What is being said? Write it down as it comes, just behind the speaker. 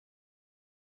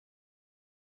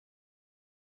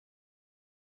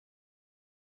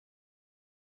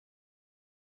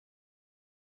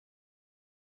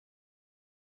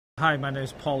Hi, my name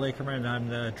is Paul Akerman. I'm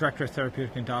the Director of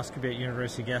Therapeutic Endoscopy at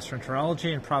University of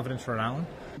Gastroenterology in Providence, Rhode Island.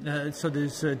 So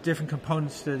there's different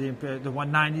components to the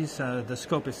 190s, the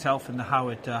scope itself and how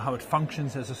it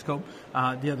functions as a scope.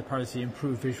 The other part is the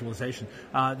improved visualization.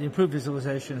 The improved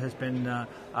visualization has been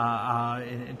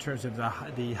in terms of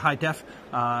the high def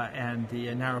and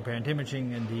the narrow band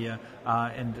imaging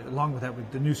and along with that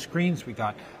with the new screens we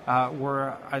got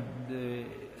were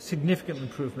significant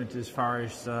improvement as far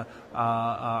as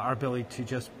our ability to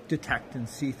just detect and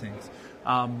see things.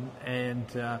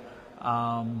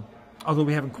 Although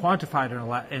we haven't quantified it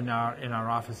in our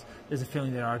office, there's a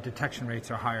feeling that our detection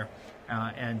rates are higher,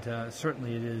 and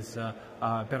certainly it is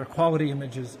better quality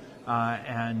images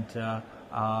and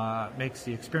makes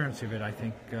the experience of it, I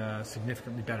think,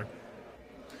 significantly better.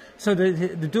 So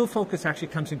the dual focus actually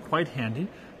comes in quite handy.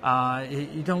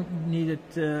 You don't need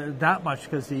it that much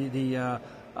because the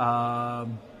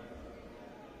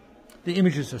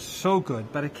images are so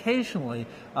good, but occasionally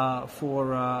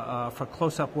for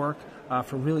close-up work,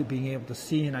 for really being able to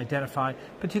see and identify,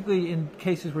 particularly in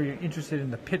cases where you're interested in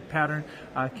the pit pattern,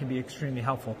 can be extremely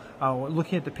helpful.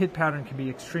 Looking at the pit pattern can be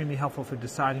extremely helpful for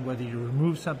deciding whether you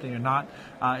remove something or not.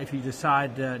 If you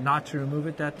decide not to remove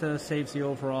it, that saves the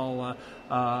overall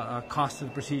cost of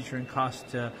the procedure and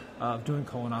cost of doing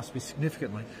colonoscopy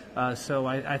significantly. So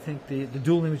I think the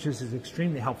dual images is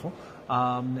extremely helpful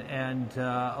and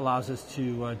allows us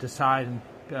to decide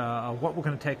what we're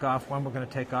going to take off, when we're going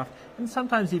to take off, and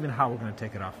sometimes even how we're going to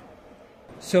take it off.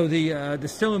 So the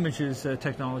still images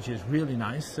technology is really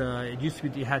nice. It used to be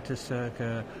that you had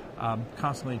to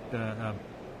constantly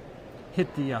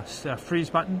hit the freeze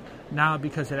button. Now,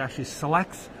 because it actually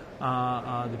selects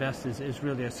the best, is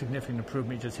really a significant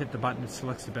improvement. You just hit the button, it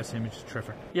selects the best image. It's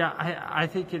terrific. Yeah, I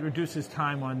think it reduces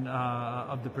time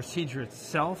of the procedure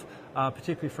itself,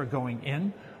 particularly for going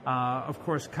in. Of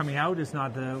course, coming out is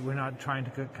not we're not trying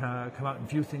to come out and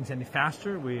view things any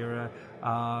faster. We're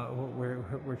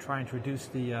trying to reduce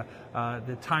the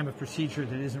time of procedure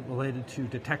that isn't related to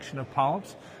detection of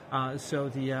polyps. So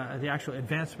the actual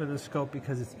advancement of the scope,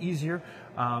 because it's easier,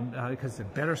 because it's a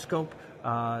better scope,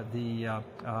 the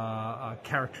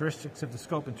characteristics of the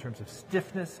scope in terms of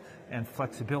stiffness and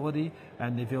flexibility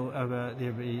and the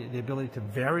ability to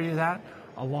vary that,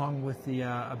 along with the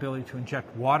ability to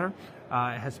inject water,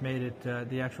 has made it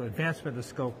the actual advancement of the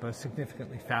scope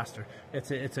significantly faster.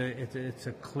 It's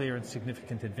a clear and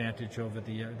significant advantage over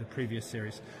the previous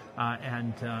series,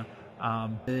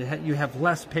 you have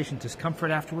less patient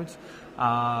discomfort afterwards.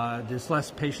 There's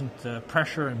less patient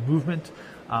pressure and movement.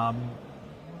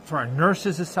 For our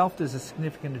nurses itself, there's a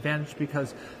significant advantage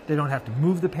because they don't have to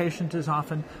move the patient as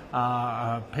often.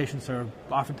 Patients are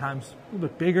oftentimes a little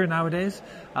bit bigger nowadays,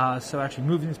 so actually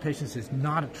moving these patients is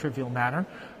not a trivial matter.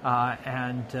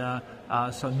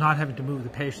 So not having to move the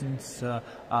patients,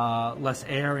 less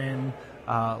air in,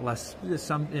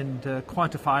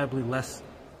 quantifiably less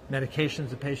medications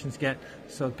the patients get,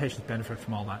 so the patients benefit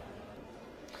from all that.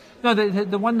 No,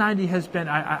 the 190 has been,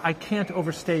 I can't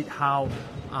overstate how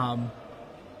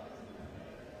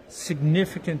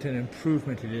significant an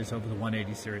improvement it is over the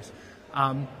 180 series.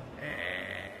 And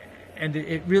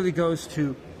it really goes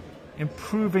to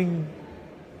improving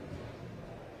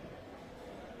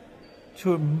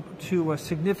to a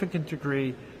significant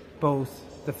degree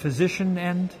both the physician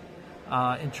end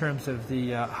in terms of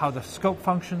how the scope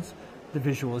functions, the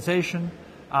visualization,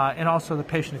 and also the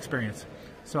patient experience.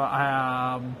 So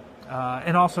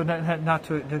and also not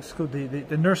to exclude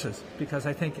the nurses, because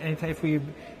I think if we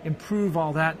improve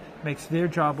all that, makes their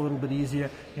job a little bit easier,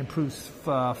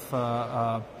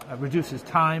 reduces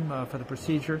time for the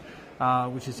procedure,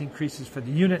 which increases for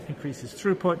the unit, increases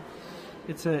throughput.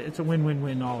 It's a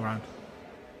win-win-win all around.